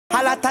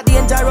A lot of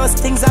dangerous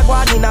things are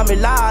going in my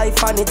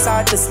life, and it's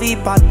hard to sleep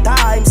at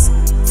times.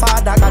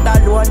 Father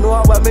God alone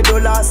know what me do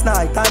last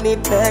night, and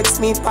it makes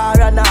me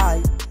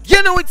paranoid.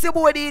 You know it's your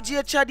boy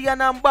DJ Chaddy,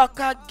 and I'm back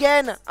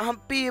again.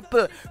 And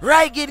people,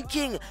 Rygin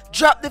King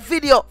drop the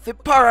video for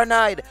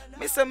Paranoid.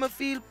 Me say me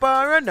feel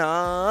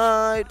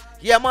paranoid.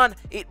 Yeah man,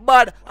 it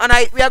bad, and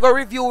we are gonna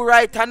review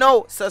right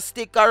now. So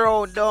stick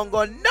around, don't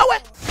go nowhere.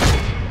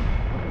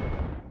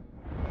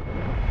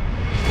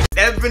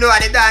 Let me know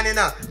what they done, you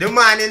know. The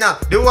man, you know.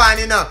 The one,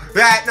 you know.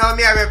 Right now,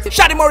 me are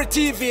Chaddy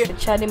TV.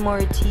 Chaddy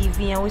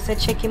TV, and we say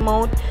check him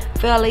out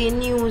for all your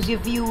news, your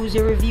views,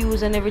 your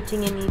reviews, and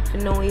everything you need to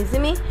know. You see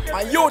me?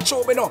 And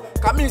YouTube, you know.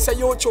 Come in, say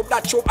YouTube,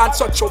 that chope, and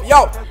such chope.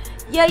 Yo.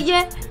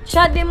 Yeah.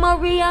 Chaddy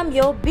Murray, I'm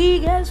your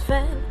biggest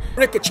fan.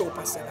 Break a chope,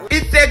 I said.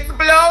 It's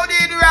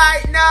exploding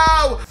right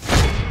now.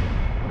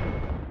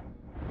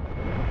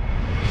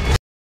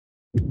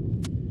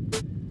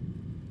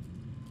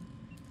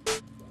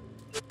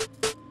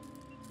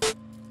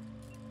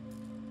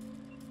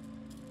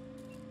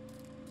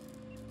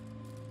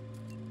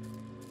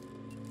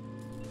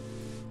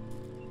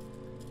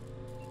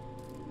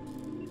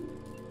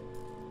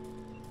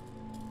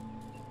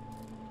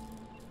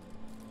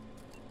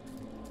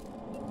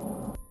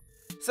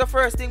 So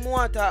first thing we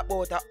want to talk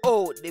about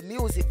how the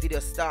music video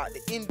start,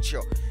 the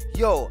intro.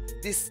 Yo,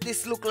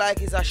 this look like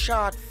it's a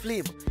short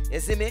film. You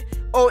see me?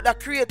 Oh, the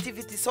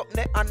creativity something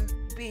there, and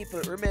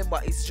people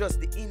remember it's just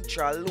the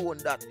intro alone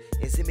that,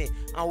 you see me?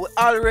 And we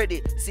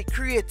already see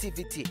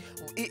creativity.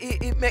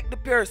 It make the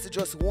person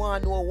just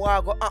want to know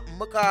what go happen,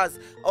 because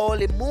all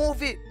the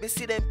movie, me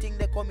see them thing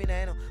they coming in,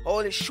 you know.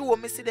 All the show,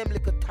 me see them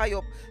little tie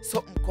up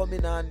something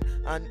coming on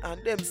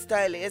and them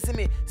style, you see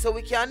me? So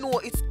we can know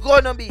it's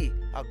gonna be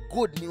a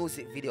good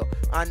music video,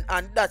 and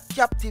that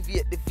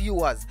captivate the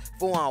viewers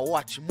for want to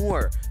watch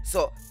more.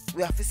 So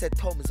we have to say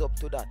thumbs up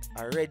to that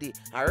already.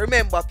 And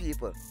remember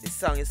people, the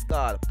song is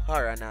called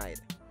Paranoid.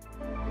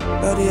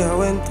 Daddy, I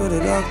went to the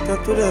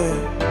doctor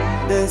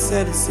today. They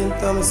said the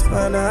symptoms is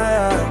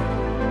paranoid.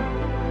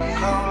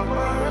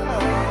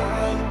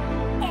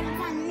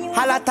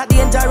 A lot of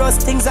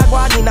dangerous things are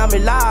going in my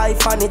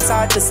life, and it's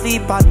hard to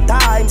sleep at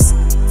times.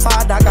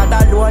 Father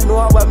God alone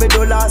know what me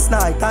do last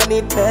night, and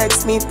it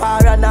makes me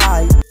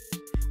paranoid.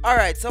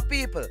 Alright, so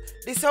people,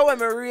 this is how I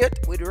rate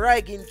with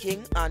Rygin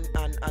King and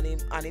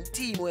him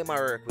team who I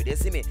work with, you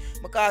see me?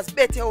 Because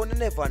better you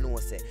never know,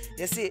 say.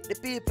 You see, the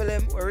people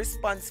who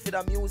response for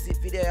the music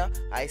video,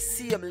 I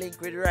see them link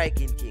with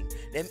Rygin King.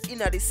 Them in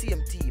the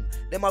same team.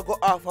 Them a go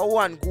off for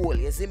one goal,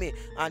 you see me?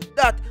 And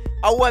that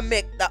I want to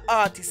make the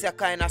artist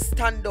kind of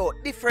stand out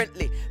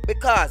differently.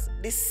 Because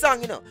this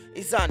song, you know,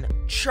 is on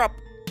trap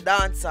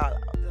dancehall.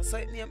 So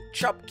it name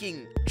Trap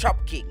King,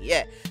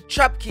 yeah,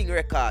 Trap King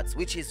Records,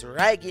 which is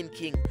Rygin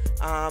King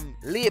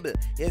label,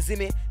 you see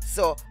me?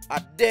 So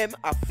at them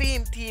a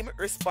theme team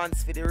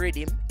response for the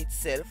rhythm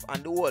itself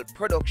and the whole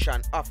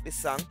production of the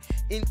song,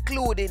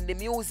 including the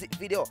music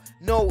video.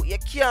 Now you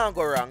can't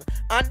go wrong.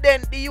 And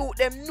then the youth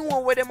them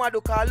know where them are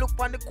do, cause look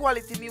on the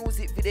quality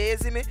music video, you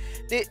see me?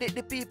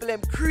 The people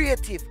them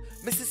creative.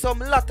 Me see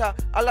some a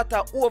lot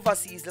of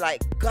overseas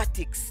like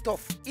gothic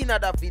stuff in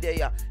that video,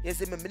 yeah. You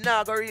see me? Me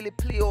not gonna really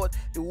play out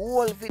the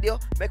whole video.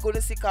 Me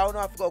gonna see how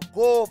I have to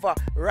go over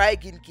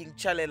Rygin King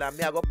channel, and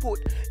me I go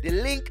put the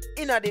link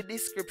in the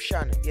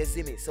description. You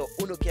see me? So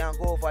uno can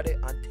go over there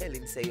and tell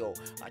him say yo,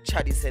 a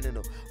Chaddy say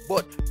no.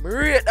 But me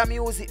rate the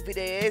music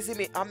video, you see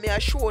me? And me I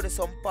show you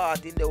some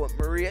part in there what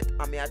me rate,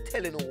 and me I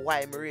telling you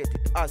why me rate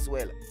it as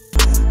well.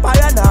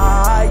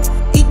 Paranoid,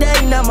 it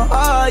there in my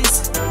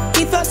eyes.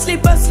 If I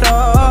sleep I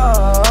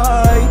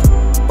slide,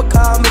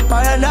 because me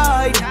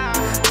paranoid.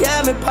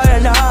 Yeah, me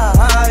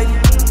paranoid.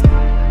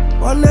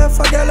 Wonder if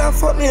a girl a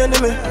fuck me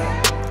enemy.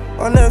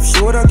 Wonder if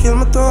she woulda kill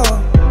me too.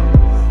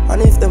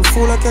 And if them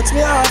fool a catch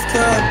me off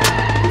guard,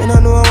 then I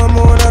know what I'm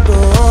gonna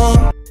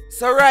do.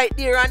 So right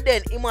there and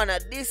then, him on a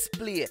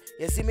display,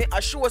 you see me, I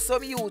show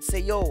some youth say,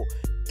 yo,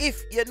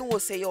 if you know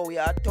say, yo, you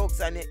are thugs,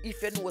 and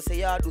if you know say,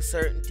 you do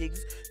certain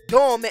things,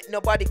 don't make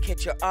nobody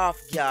catch you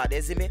off guard,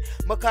 you see me?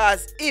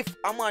 Because if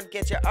a man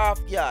catch you off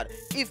guard,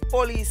 if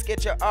police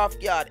catch you off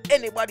guard,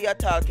 anybody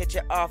at all catch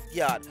you off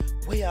guard,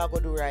 what you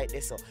gonna do right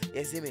there, so,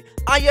 you see me?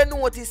 And you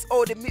notice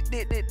how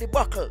the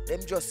buckle, them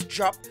just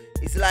drop.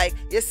 It's like,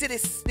 you see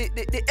this,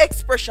 the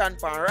expression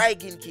from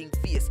Rygin King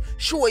face.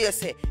 Sure you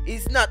say,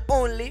 he's not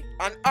only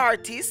an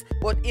artist,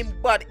 but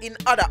embodied in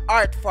other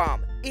art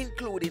form,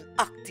 including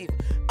acting,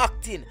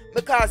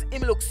 because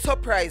him look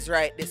surprised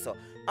right there, so.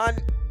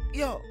 And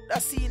yo,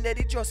 that scene that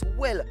it just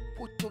well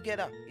put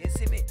together, you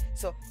see me?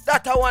 So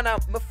that's one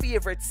of my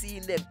favorite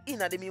scene them in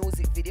the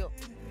music video.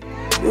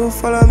 You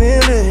follow me,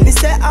 man. Me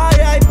say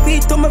R.I.P.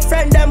 to my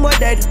friend them were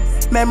dead.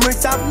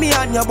 Memories of me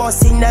and your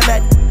boss in the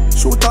bed.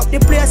 Shoot up the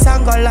place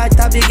and go light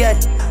a big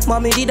head.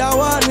 Mommy did a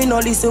one, we no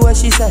listen what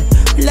she said.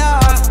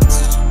 Love.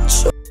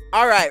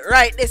 Alright,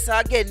 right this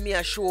again me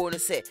a show you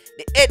say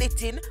the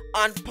editing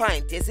on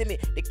point, you see me?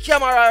 The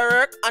camera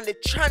work and the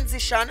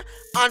transition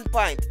on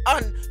point.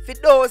 And for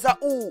those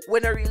who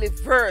when I really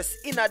verse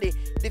in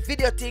the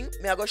video thing,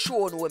 me I go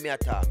show you where me a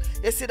talk.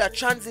 You see the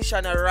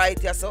transition right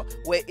here so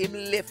where him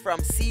left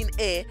from scene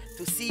A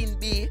to scene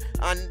B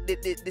and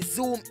the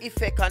zoom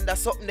effect and that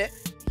something there.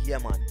 Yeah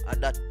man,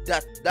 and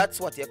that's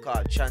what you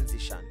call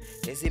transition.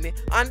 You see me?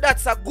 And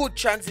that's a good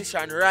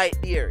transition right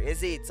there. You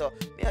see it? So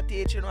me I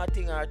teach you a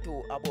thing or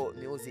two about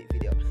music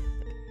video.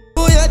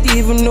 Oh, you didn't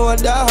even know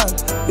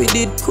that we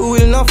did cool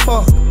enough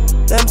fuck.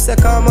 Them say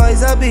karma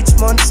is a bitch,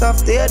 months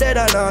after they dead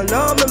and all.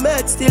 Now me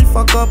mate still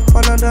fuck up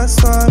another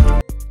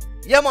song.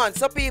 Yeah man,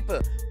 so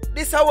people,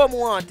 this is what I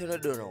want to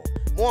do now.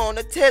 I want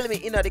to tell me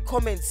in the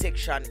comment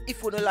section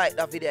if you don't like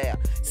that video here.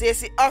 So you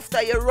see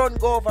after you run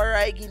go over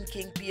Rygin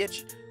King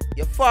page,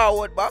 you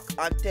forward back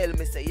and tell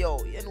me say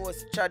yo, you know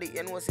it's Chaddy,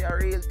 you know it's a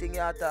real thing you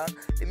talk.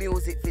 The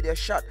music video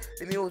shot,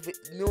 the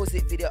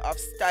music video of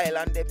style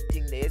and them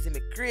thing there, you see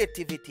me,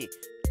 creativity.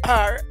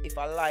 Or if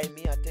I lie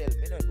me I tell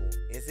me no know,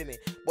 you see me.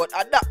 But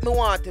that me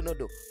want to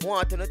do. I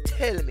want to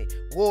tell me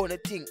what you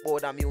think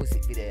about that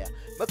music video here.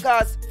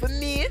 Because for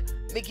me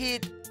give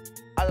it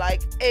a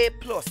like A+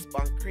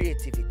 on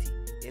creativity.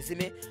 You see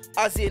me?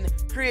 As in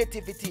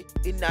creativity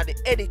in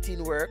the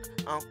editing work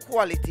and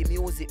quality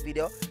music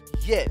video.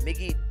 Yeah, me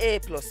give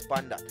it A+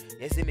 on that.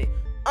 You see me?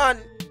 And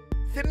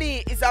for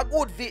me, it's a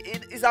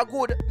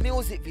good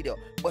music video.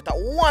 But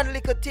one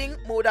little thing,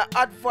 I would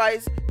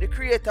advise the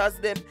creators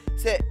them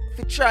say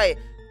if try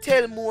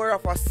tell more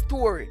of a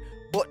story.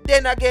 But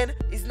then again,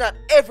 it's not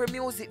every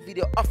music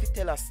video have to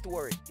tell a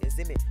story. You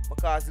see me?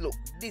 Because look,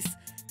 this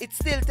it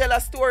still tell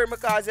a story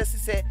because as you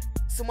say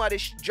somebody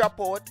drop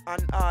out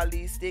and all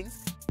these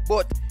things.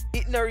 But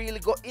it not really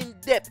go in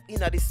depth in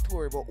the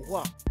story. But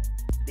what?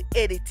 The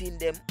editing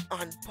them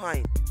on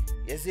point.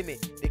 You see me?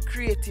 The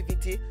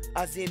creativity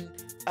as in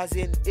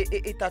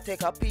it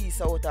take a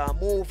piece out of a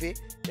movie.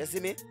 You see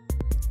me?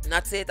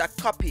 Not say it a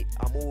copy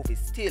a movie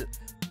still.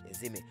 You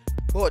see me?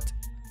 But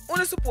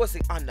only supposed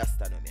to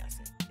understand what I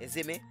say. You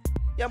see me?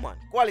 Yeah man,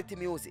 quality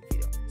music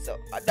video. So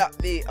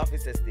that me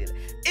officer still.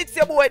 It's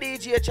your boy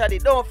DJ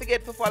Chaddy. Don't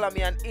forget to follow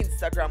me on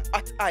Instagram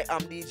at I am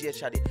DJ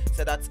Chaddy.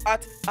 So that's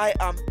at I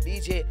am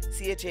DJ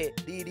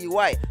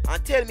CHADDY.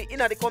 And tell me in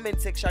the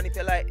comment section if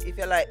you like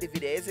the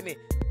video. You see me?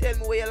 Tell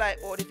me what you like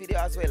about the video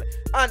as well.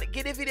 And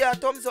give the video a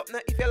thumbs up now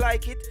if you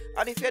like it.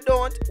 And if you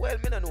don't, well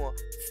me no know.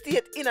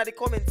 State in the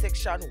comment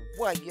section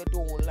why you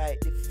don't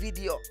like the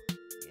video.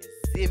 You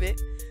see me?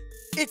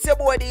 It's your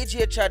boy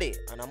DJ Chaddy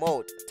and I'm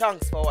out.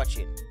 Thanks for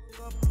watching.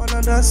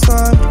 Another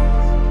song,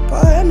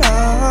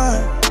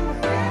 paranoid.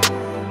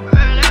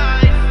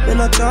 You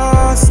not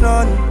just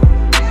none.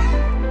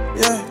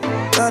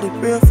 Yeah, gotta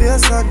pray for your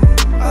son.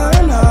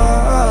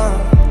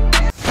 Paranoid.